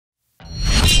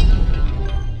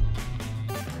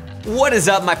What is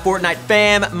up, my Fortnite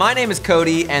fam? My name is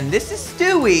Cody, and this is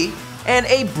Stewie, and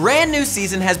a brand new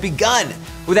season has begun.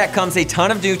 With that comes a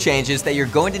ton of new changes that you're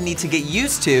going to need to get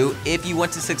used to if you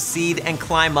want to succeed and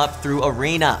climb up through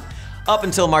Arena. Up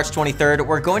until March 23rd,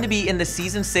 we're going to be in the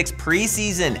Season 6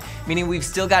 preseason, meaning we've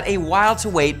still got a while to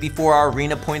wait before our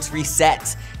Arena points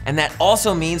reset. And that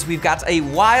also means we've got a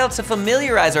while to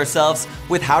familiarize ourselves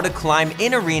with how to climb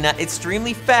in Arena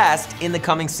extremely fast in the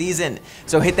coming season.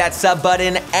 So hit that sub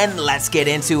button and let's get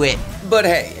into it. But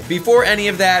hey, before any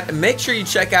of that, make sure you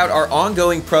check out our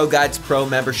ongoing ProGuides Pro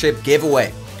membership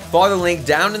giveaway. Follow the link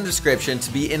down in the description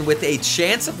to be in with a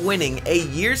chance of winning a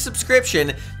year's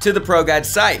subscription to the ProGuides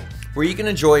site, where you can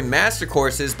enjoy master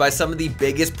courses by some of the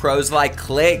biggest pros like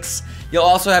Clicks. You'll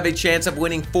also have a chance of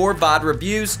winning 4 VOD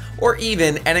reviews or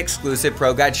even an exclusive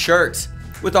ProGuides shirt.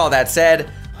 With all that said,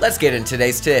 let's get into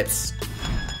today's tips.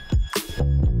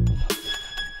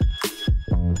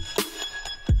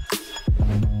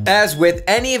 As with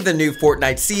any of the new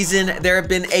Fortnite season, there have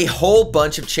been a whole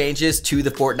bunch of changes to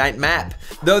the Fortnite map.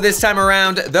 Though this time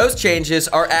around, those changes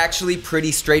are actually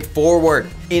pretty straightforward.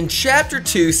 In Chapter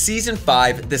 2, Season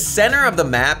 5, the center of the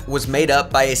map was made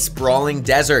up by a sprawling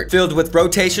desert, filled with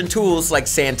rotation tools like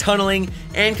sand tunneling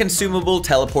and consumable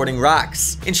teleporting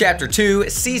rocks. In Chapter 2,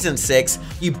 Season 6,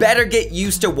 you better get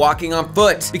used to walking on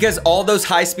foot, because all those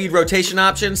high-speed rotation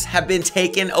options have been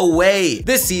taken away.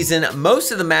 This season,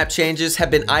 most of the map changes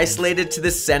have been isolated to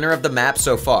the center of the map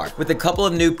so far, with a couple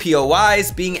of new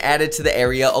POIs being added to the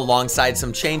area alongside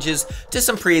some changes to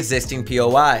some pre-existing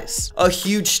POIs. A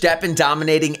huge step in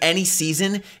dominating any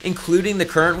season, including the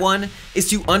current one, is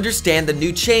to understand the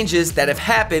new changes that have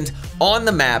happened on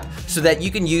the map so that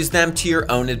you can use them to your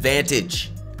own advantage.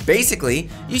 Basically,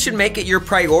 you should make it your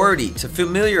priority to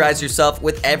familiarize yourself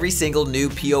with every single new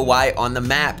POI on the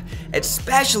map,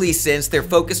 especially since they're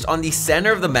focused on the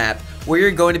center of the map where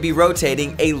you're going to be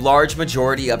rotating a large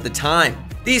majority of the time.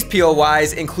 These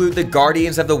POIs include the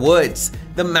Guardians of the Woods,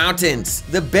 the mountains,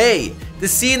 the bay, the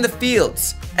sea and the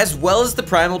fields, as well as the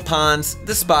Primal Ponds,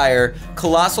 the Spire,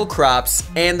 Colossal Crops,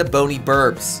 and the Bony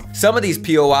Burbs. Some of these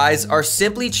POIs are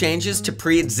simply changes to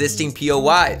pre-existing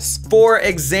POIs. For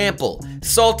example,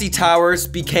 Salty Towers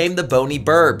became the Bony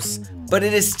Burbs, but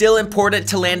it is still important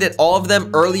to land at all of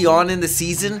them early on in the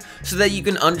season so that you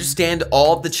can understand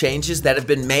all of the changes that have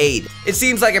been made. It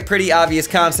seems like a pretty obvious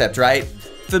concept, right?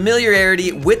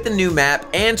 Familiarity with the new map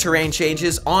and terrain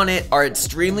changes on it are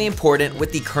extremely important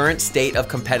with the current state of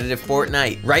competitive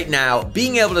Fortnite. Right now,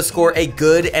 being able to score a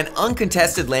good and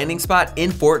uncontested landing spot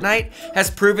in Fortnite has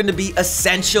proven to be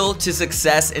essential to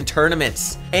success in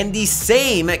tournaments. And the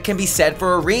same can be said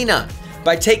for Arena.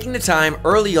 By taking the time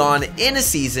early on in a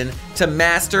season to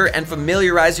master and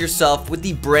familiarize yourself with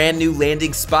the brand new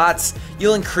landing spots,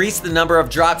 you'll increase the number of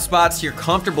drop spots you're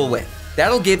comfortable with.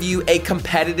 That'll give you a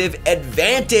competitive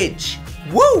advantage.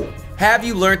 Woo! Have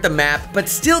you learned the map but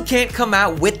still can't come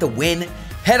out with the win?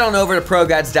 Head on over to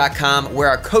ProGuides.com, where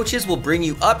our coaches will bring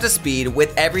you up to speed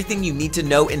with everything you need to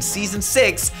know in Season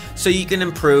 6 so you can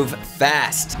improve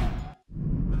fast.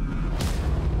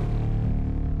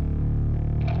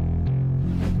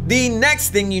 The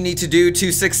next thing you need to do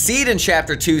to succeed in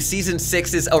Chapter 2, Season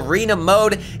 6's Arena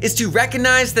mode is to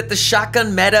recognize that the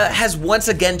shotgun meta has once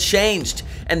again changed,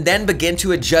 and then begin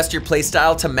to adjust your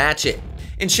playstyle to match it.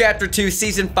 In Chapter 2,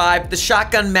 Season 5, the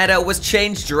shotgun meta was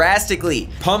changed drastically.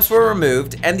 Pumps were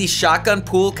removed, and the shotgun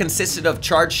pool consisted of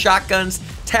charged shotguns,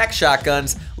 tac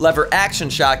shotguns, lever action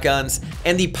shotguns,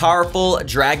 and the powerful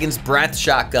Dragon's Breath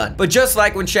shotgun. But just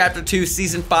like when Chapter 2,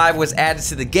 Season 5 was added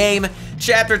to the game,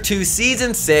 Chapter 2,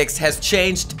 Season 6 has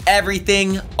changed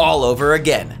everything all over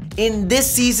again. In this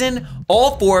season,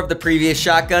 all 4 of the previous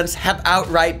shotguns have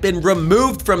outright been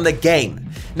removed from the game.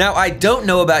 Now, I don't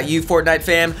know about you, Fortnite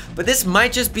fam, but this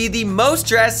might just be the most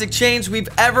drastic change we've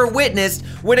ever witnessed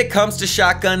when it comes to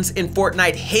shotguns in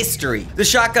Fortnite history. The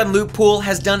shotgun loot pool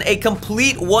has done a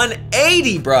complete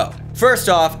 180, bro. First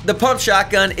off, the pump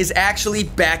shotgun is actually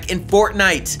back in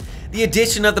Fortnite. The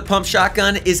addition of the pump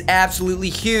shotgun is absolutely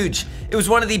huge. It was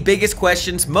one of the biggest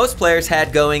questions most players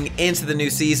had going into the new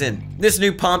season. This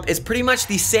new pump is pretty much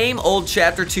the same old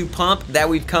Chapter 2 pump that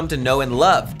we've come to know and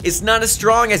love. It's not as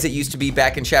strong as it used to be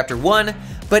back in Chapter 1,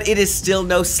 but it is still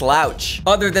no slouch.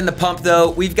 Other than the pump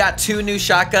though, we've got 2 new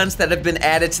shotguns that have been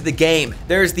added to the game.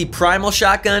 There's the Primal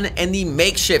Shotgun and the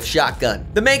Makeshift Shotgun.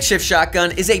 The Makeshift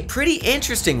Shotgun is a pretty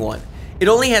interesting one. It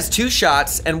only has 2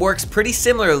 shots and works pretty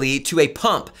similarly to a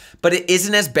pump, but it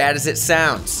isn't as bad as it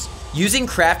sounds. Using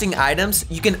crafting items,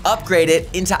 you can upgrade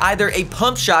it into either a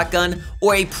pump shotgun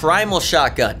or a primal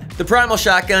shotgun. The primal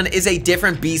shotgun is a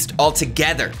different beast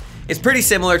altogether. It's pretty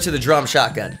similar to the drum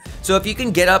shotgun. so if you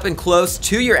can get up and close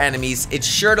to your enemies, it's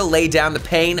sure to lay down the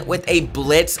pain with a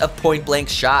blitz of point-blank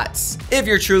shots. If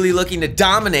you're truly looking to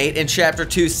dominate in Chapter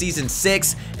 2 Season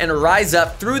 6 and rise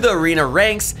up through the arena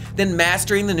ranks, then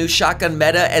mastering the new shotgun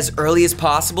meta as early as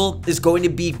possible is going to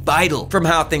be vital. From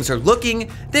how things are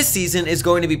looking, this season is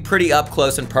going to be pretty up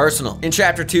close and personal. In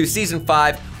Chapter 2 Season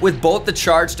 5, with both the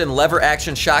charged and lever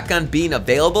action shotgun being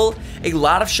available, a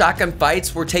lot of shotgun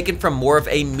fights were taken from more of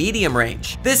a medium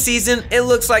range. This season, it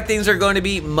looks like things are going to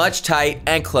be much tight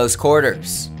and close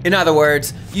quarters. In other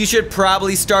words, you should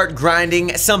probably start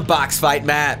grinding some box fight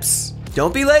maps.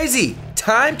 Don't be lazy.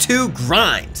 Time to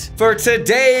grind. For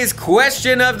today's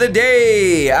question of the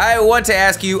day, I want to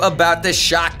ask you about the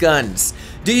shotguns.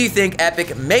 Do you think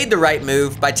Epic made the right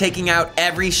move by taking out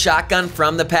every shotgun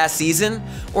from the past season?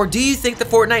 Or do you think the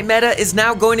Fortnite meta is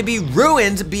now going to be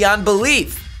ruined beyond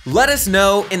belief? Let us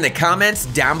know in the comments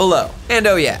down below. And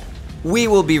oh yeah, we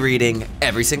will be reading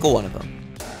every single one of them.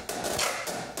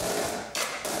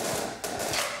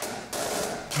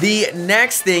 The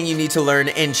next thing you need to learn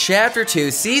in Chapter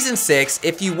 2 Season 6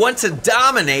 if you want to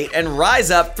dominate and rise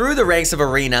up through the ranks of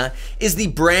Arena is the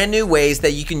brand new ways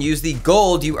that you can use the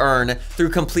gold you earn through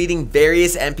completing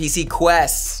various NPC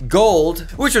quests. Gold,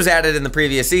 which was added in the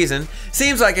previous season,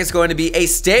 seems like it's going to be a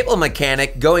staple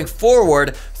mechanic going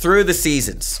forward through the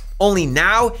seasons. Only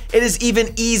now, it is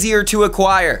even easier to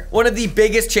acquire. One of the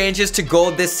biggest changes to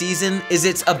gold this season is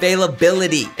its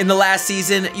availability. In the last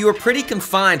season, you were pretty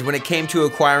confined when it came to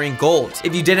acquiring gold.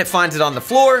 If you didn't find it on the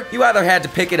floor, you either had to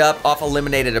pick it up off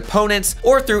eliminated opponents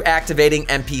or through activating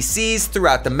NPCs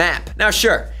throughout the map. Now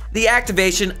sure, the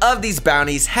activation of these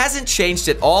bounties hasn't changed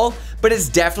at all, but it's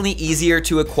definitely easier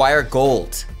to acquire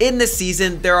gold. In this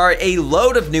season, there are a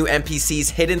load of new NPCs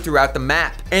hidden throughout the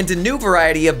map, and a new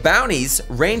variety of bounties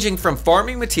ranging from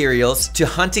farming materials to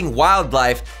hunting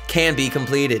wildlife can be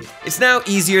completed. It's now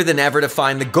easier than ever to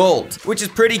find the gold, which is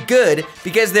pretty good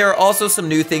because there are also some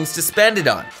new things to spend it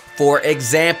on. For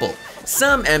example,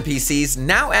 some NPCs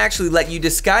now actually let you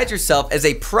disguise yourself as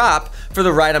a prop for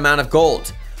the right amount of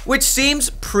gold, which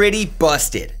seems pretty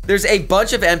busted. There's a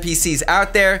bunch of NPCs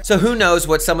out there, so who knows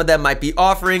what some of them might be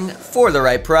offering for the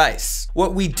right price.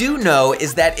 What we do know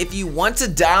is that if you want to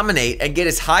dominate and get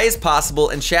as high as possible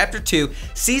in Chapter 2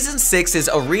 Season 6's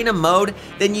Arena mode,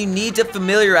 then you need to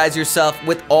familiarize yourself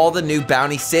with all the new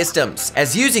bounty systems,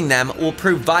 as using them will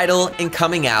prove vital in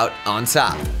coming out on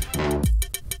top.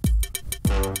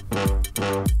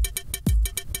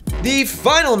 The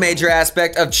final major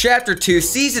aspect of Chapter 2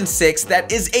 Season 6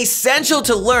 that is essential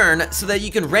to learn so that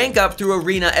you can rank up through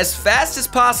Arena as fast as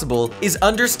possible is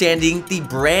understanding the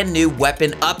brand new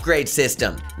weapon upgrade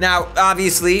system. Now,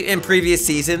 obviously, in previous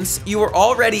seasons, you were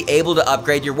already able to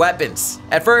upgrade your weapons.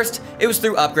 At first, it was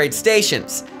through upgrade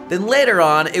stations. Then later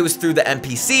on, it was through the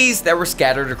NPCs that were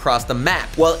scattered across the map.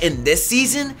 Well, in this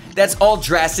season, that's all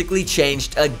drastically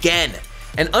changed again.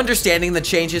 And understanding the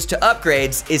changes to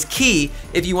upgrades is key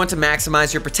if you want to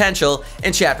maximize your potential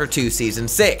in Chapter 2 Season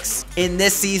 6. In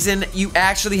this season, you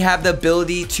actually have the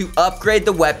ability to upgrade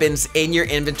the weapons in your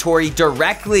inventory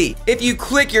directly. If you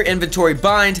click your inventory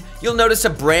bind, you'll notice a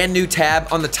brand new tab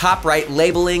on the top right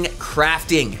labeling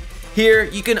Crafting. Here,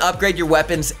 you can upgrade your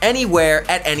weapons anywhere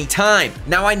at any time.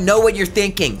 Now I know what you're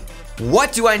thinking.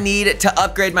 What do I need to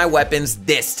upgrade my weapons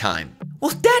this time? Well,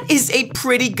 that is a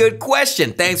pretty good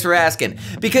question, thanks for asking,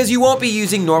 because you won't be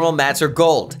using normal mats or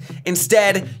gold.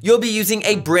 Instead, you'll be using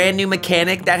a brand new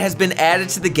mechanic that has been added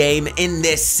to the game in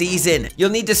this season.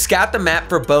 You'll need to scout the map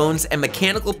for bones and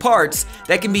mechanical parts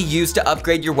that can be used to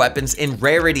upgrade your weapons in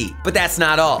rarity. But that's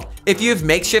not all. If you have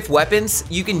makeshift weapons,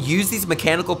 you can use these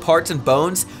mechanical parts and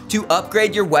bones to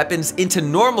upgrade your weapons into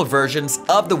normal versions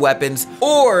of the weapons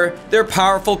or their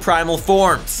powerful primal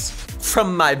forms.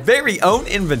 From my very own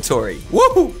inventory.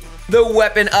 Woohoo! The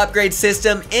weapon upgrade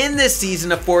system in this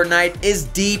season of Fortnite is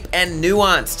deep and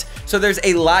nuanced, so there's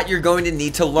a lot you're going to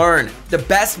need to learn. The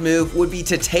best move would be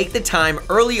to take the time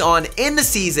early on in the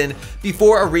season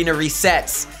before Arena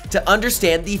resets to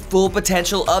understand the full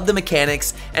potential of the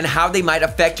mechanics and how they might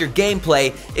affect your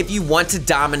gameplay if you want to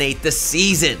dominate the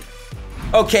season.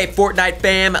 Okay, Fortnite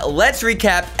fam, let's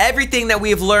recap everything that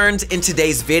we have learned in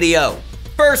today's video.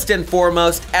 First and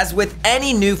foremost, as with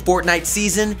any new Fortnite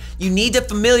season, you need to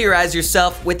familiarize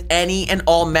yourself with any and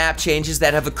all map changes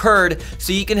that have occurred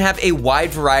so you can have a wide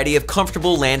variety of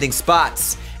comfortable landing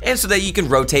spots, and so that you can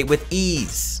rotate with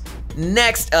ease.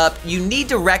 Next up, you need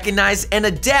to recognize and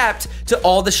adapt to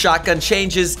all the shotgun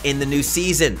changes in the new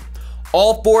season.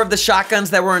 All 4 of the shotguns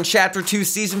that were in Chapter 2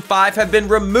 Season 5 have been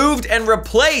removed and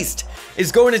replaced.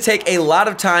 It's going to take a lot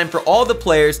of time for all the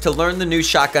players to learn the new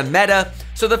shotgun meta,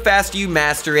 so the faster you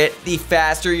master it, the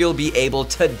faster you'll be able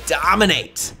to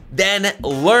dominate. Then,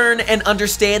 learn and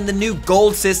understand the new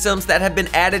gold systems that have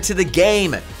been added to the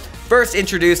game. First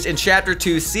introduced in Chapter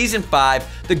 2 Season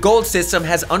 5, the gold system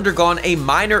has undergone a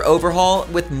minor overhaul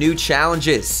with new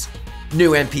challenges,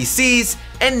 new NPCs,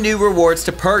 and new rewards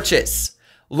to purchase.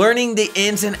 Learning the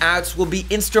ins and outs will be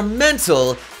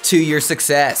instrumental to your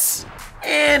success.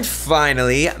 And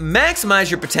finally,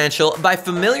 maximize your potential by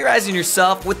familiarizing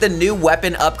yourself with the new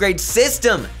weapon upgrade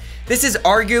system. This is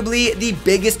arguably the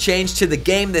biggest change to the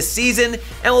game this season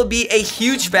and will be a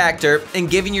huge factor in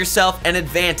giving yourself an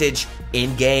advantage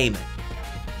in-game.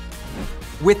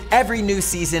 With every new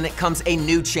season comes a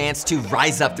new chance to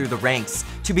rise up through the ranks,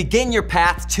 to begin your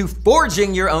path to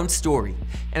forging your own story.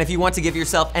 And if you want to give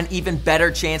yourself an even better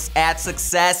chance at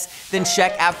success, then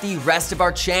check out the rest of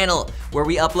our channel, where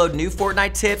we upload new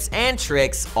Fortnite tips and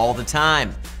tricks all the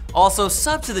time. Also,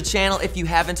 sub to the channel if you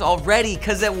haven't already,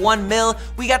 cause at 1 mil,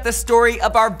 we got the story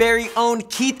of our very own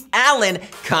Keith Allen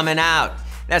coming out.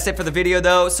 That's it for the video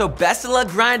though, so best of luck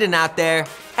grinding out there,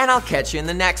 and I'll catch you in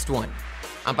the next one.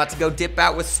 I'm about to go dip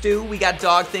out with Stu. We got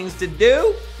dog things to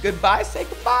do. Goodbye, say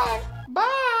goodbye.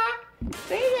 Bye.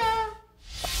 See ya.